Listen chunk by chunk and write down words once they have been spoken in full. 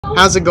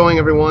How's it going,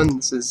 everyone?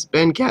 This is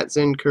Ben Cat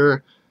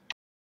Zenker.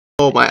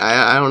 Oh my,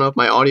 I don't know if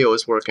my audio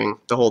is working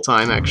the whole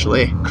time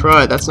actually.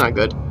 Crud, that's not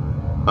good.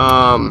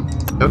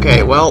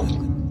 Okay, well,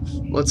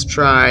 let's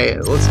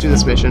do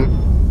this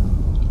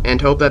mission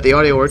and hope that the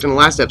audio worked in the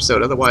last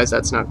episode, otherwise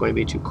that's not going to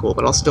be too cool,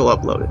 but I'll still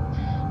upload it.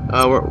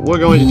 We're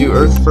going to do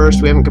Earth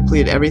first. We haven't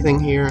completed everything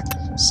here,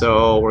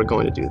 so we're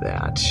going to do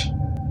that.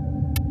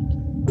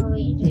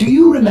 Do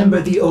you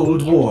remember the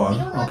old war,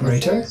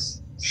 operator?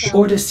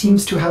 Order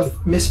seems to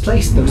have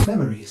misplaced those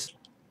memories.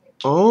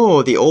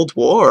 Oh, the old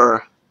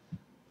war.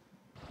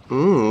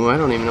 Ooh, I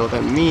don't even know what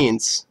that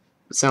means.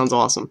 It sounds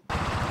awesome.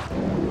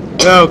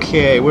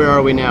 Okay, where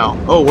are we now?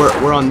 Oh,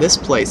 we're on this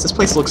place. This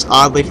place looks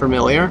oddly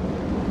familiar.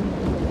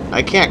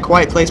 I can't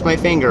quite place my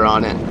finger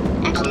on it.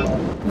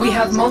 We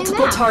have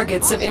multiple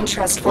targets of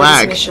interest for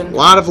Lag. this mission. A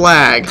lot of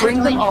lag.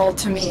 Bring them all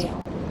to me.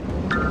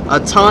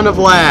 A ton of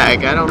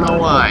lag. I don't know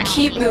why.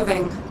 Keep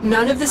moving.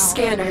 None of the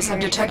scanners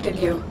have detected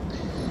you.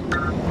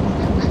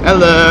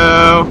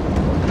 Hello.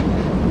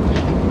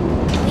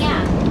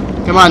 Yeah.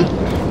 Come on.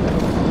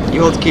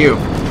 You hold Q.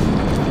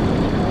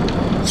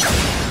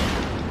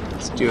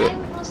 Let's do it.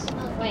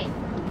 Oh, wait.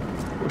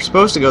 We're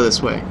supposed to go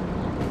this way.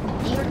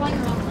 You were going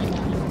the wrong way.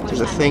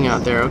 There's a thing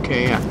out there.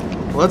 Okay, yeah.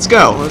 Well, let's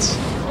go. Let's.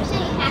 They're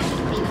saying you have to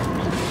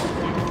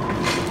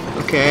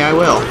be. Okay, I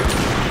will.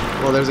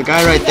 Well, there's a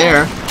guy right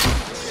there.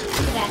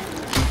 Okay.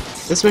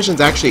 This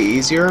mission's actually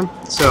easier,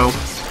 so.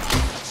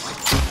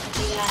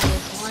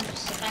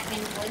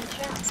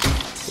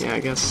 Yeah, I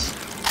guess.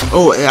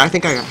 Oh, I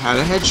think I had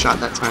a headshot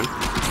that time.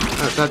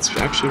 That's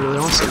actually really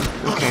awesome.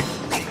 Okay.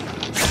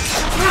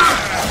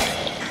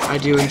 I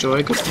do enjoy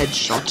a good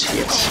headshot,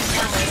 yes.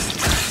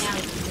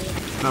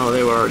 Oh,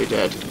 they were already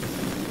dead.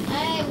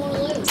 Hey, more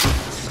loot.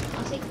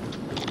 I'll take...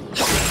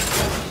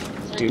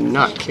 Do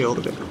not kill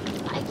the bit.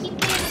 I keep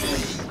getting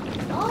these...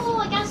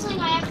 Oh, I got something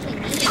I actually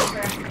need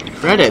for...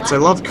 Credits, I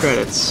love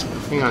credits.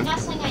 Hang I on. got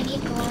something I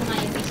need for one of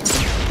my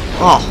research.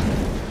 Oh,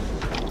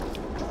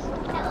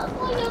 I love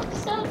blowing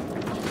stuff.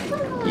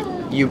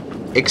 you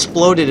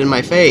exploded in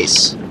my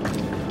face.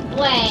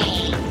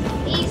 Wait.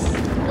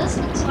 This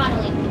looks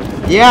finally...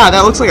 Yeah,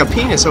 that looks like a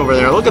penis over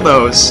there. Look at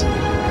those. Cute.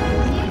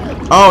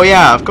 Oh,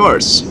 yeah, of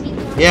course.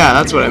 Yeah,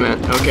 that's what I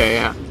meant. Okay,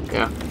 yeah,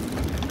 yeah.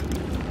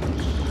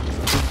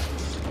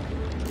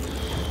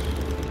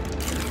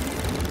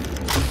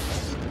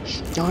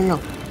 No.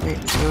 Wait,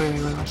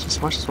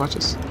 watch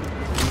this.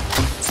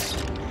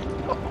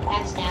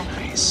 Backstab.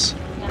 Nice.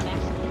 Not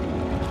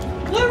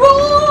backstab.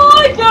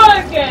 Leroy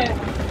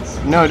Jenkins!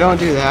 No, don't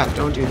do that.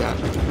 Don't do that.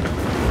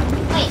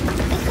 Wait,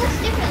 this looks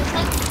different. It's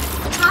like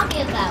a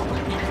copy of that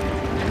one.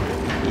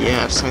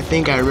 Yes, I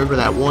think I remember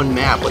that one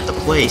map with the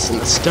place and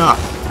the stuff.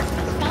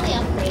 It's probably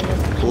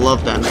upgraded.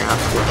 Love that map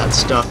with that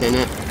stuff in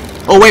it.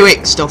 Oh,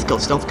 wait. Stealth kill.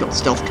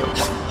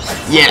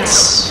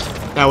 Yes!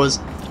 That was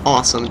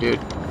awesome, dude.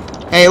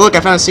 Hey, look, I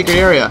found a secret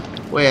area.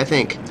 Wait, I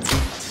think.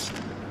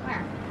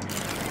 Where?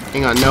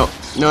 Hang on, no,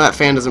 that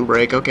fan doesn't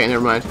break. Okay,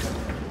 never mind.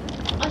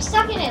 I'm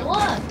stuck in it,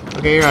 look!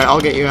 Okay, you're right, I'll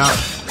get you out.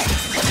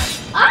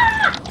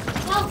 Ah!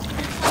 Help!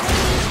 I'm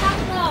stuck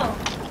though.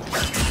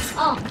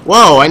 Oh,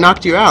 Whoa, I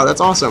knocked you out.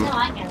 That's awesome. no,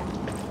 I get it.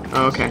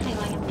 Oh, okay. Something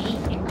like a bee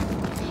here.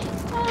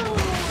 Oh,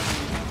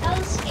 that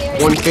was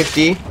scary.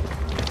 150. I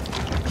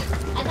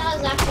thought it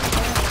was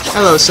actually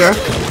Hello, sir.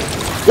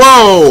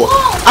 Whoa!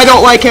 I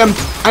don't like him.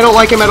 I don't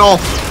like him at all.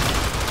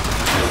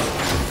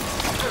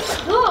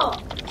 cool.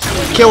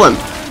 Kill him.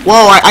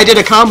 Whoa, I did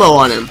a combo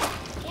on him.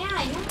 Yeah,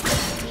 I know.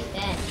 He's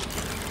dead.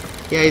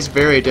 Yeah, he's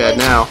very dead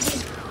now.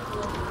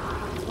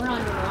 We're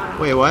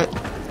underwater. Wait, what?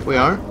 We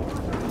are?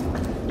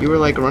 You were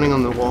like running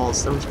on the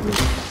walls. That was weird.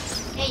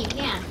 Hey, you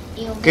can.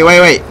 Okay,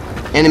 wait.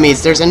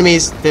 Enemies. There's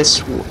enemies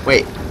this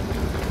wait.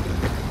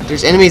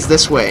 There's enemies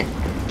this way.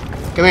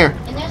 Come here.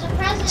 And there's a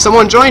present.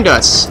 Someone joined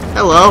us.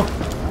 Hello.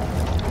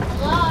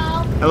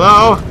 Hello?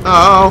 Hello.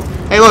 Oh.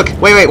 Hey, look.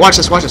 Wait. Watch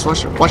this. Watch me.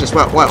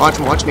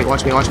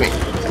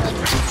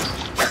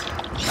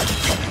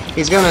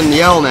 He's gonna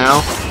yell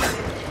now.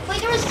 Wait,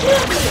 there was two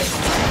of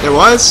you. There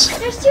was?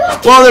 There's two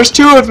of you. Well, there's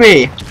two of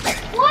me.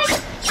 What?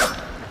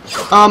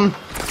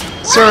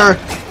 Sir,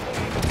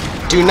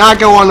 do not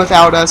go on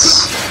without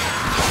us.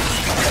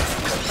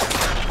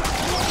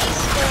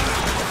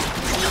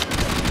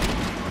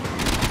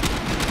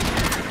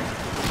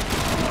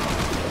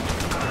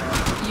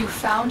 You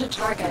found a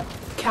target.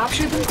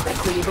 Capture them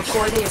quickly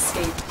before they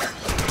escape.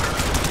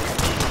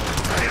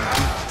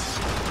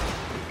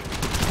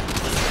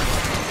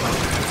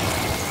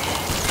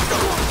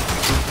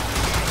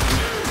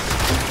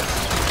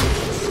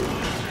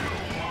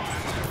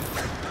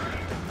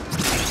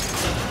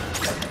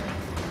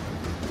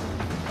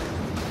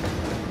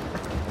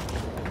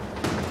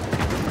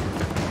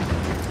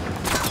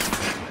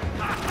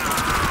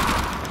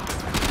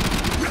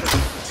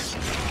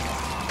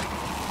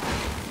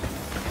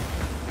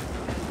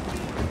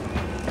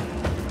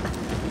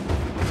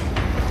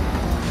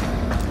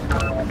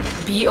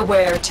 Be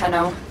aware,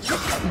 Tenno.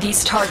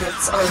 These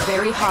targets are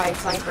very high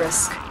flight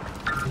risk.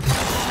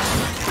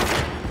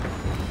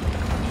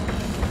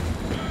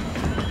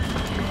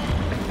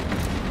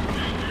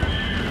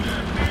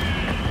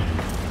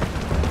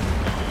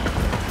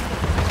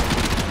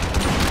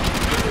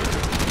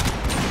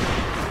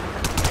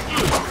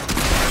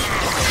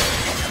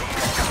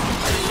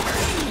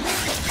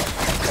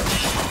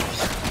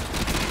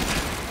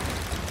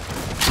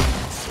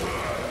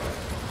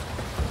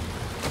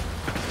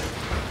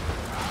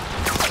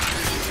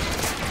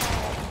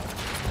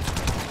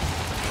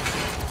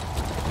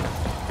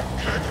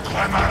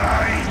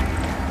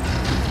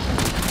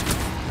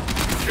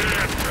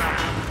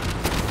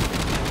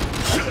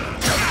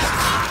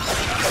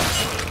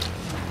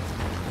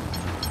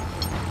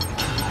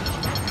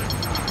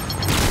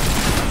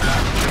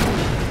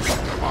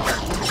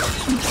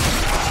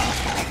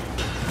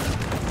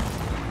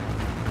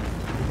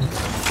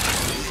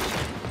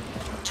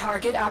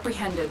 Target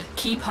apprehended.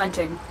 Keep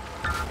hunting.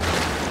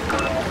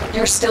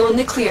 You're still in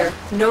the clear.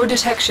 No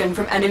detection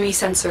from enemy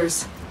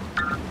sensors.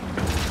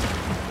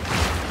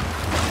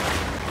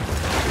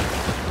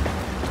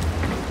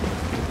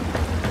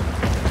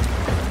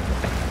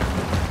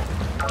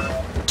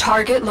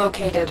 Target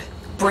located.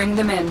 Bring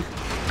them in.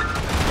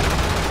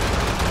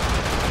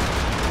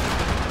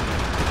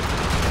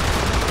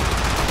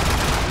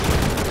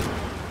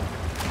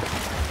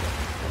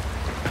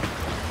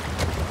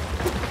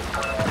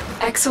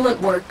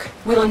 Excellent work.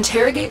 We'll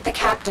interrogate the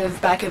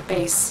captive back at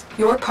base.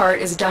 Your part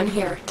is done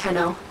here,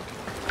 Tenno.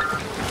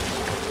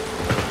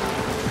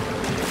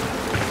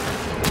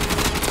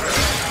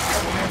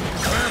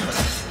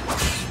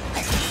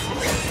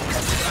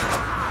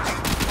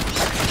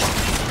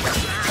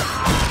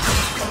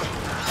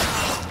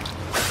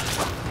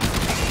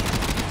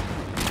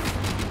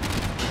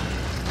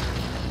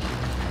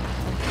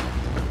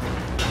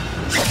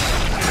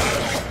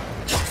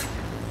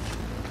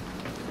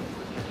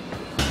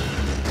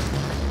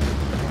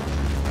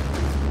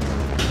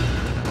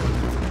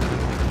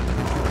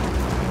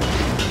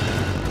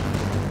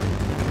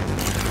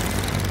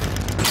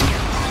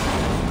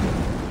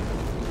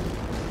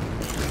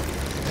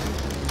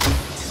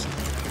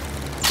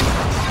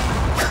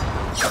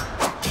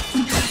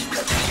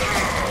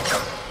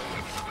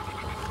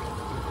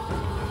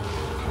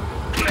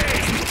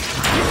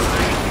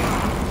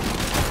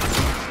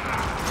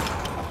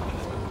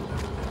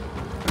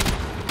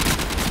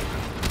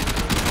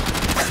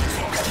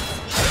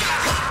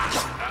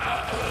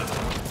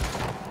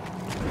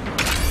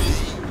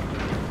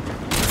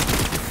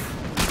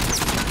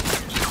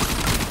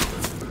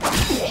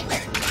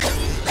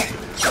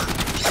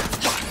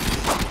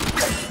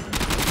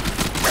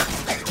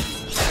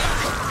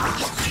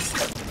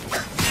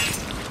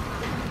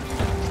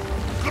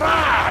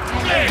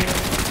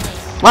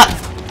 What?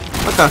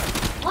 What the?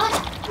 What?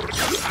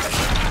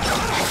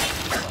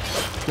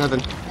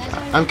 Nothing.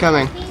 I'm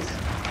coming.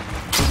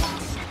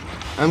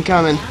 I'm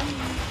coming.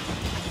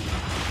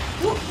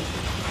 You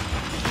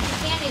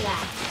can't do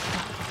that.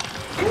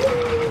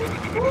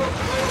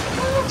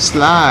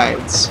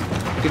 Slides.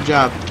 Good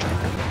job. I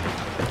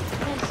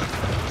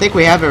think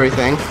we have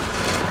everything.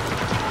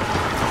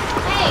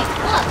 Hey,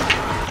 look!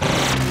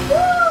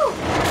 Woo!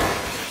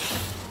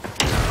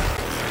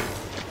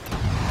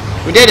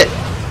 We did it!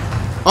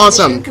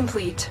 Awesome. Mission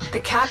complete. The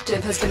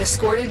captive has been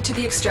escorted to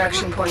the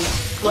extraction point.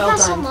 Well Thank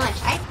you so done. much.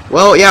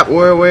 Well, yeah,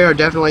 we are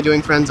definitely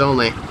doing friends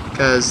only,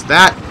 because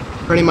that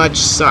pretty much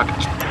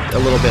sucked a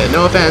little bit.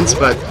 No offense,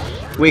 but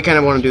we kind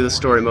of want to do the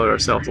story mode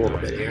ourselves a little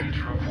bit here.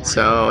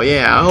 So,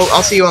 yeah,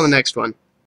 I'll see you on the next one.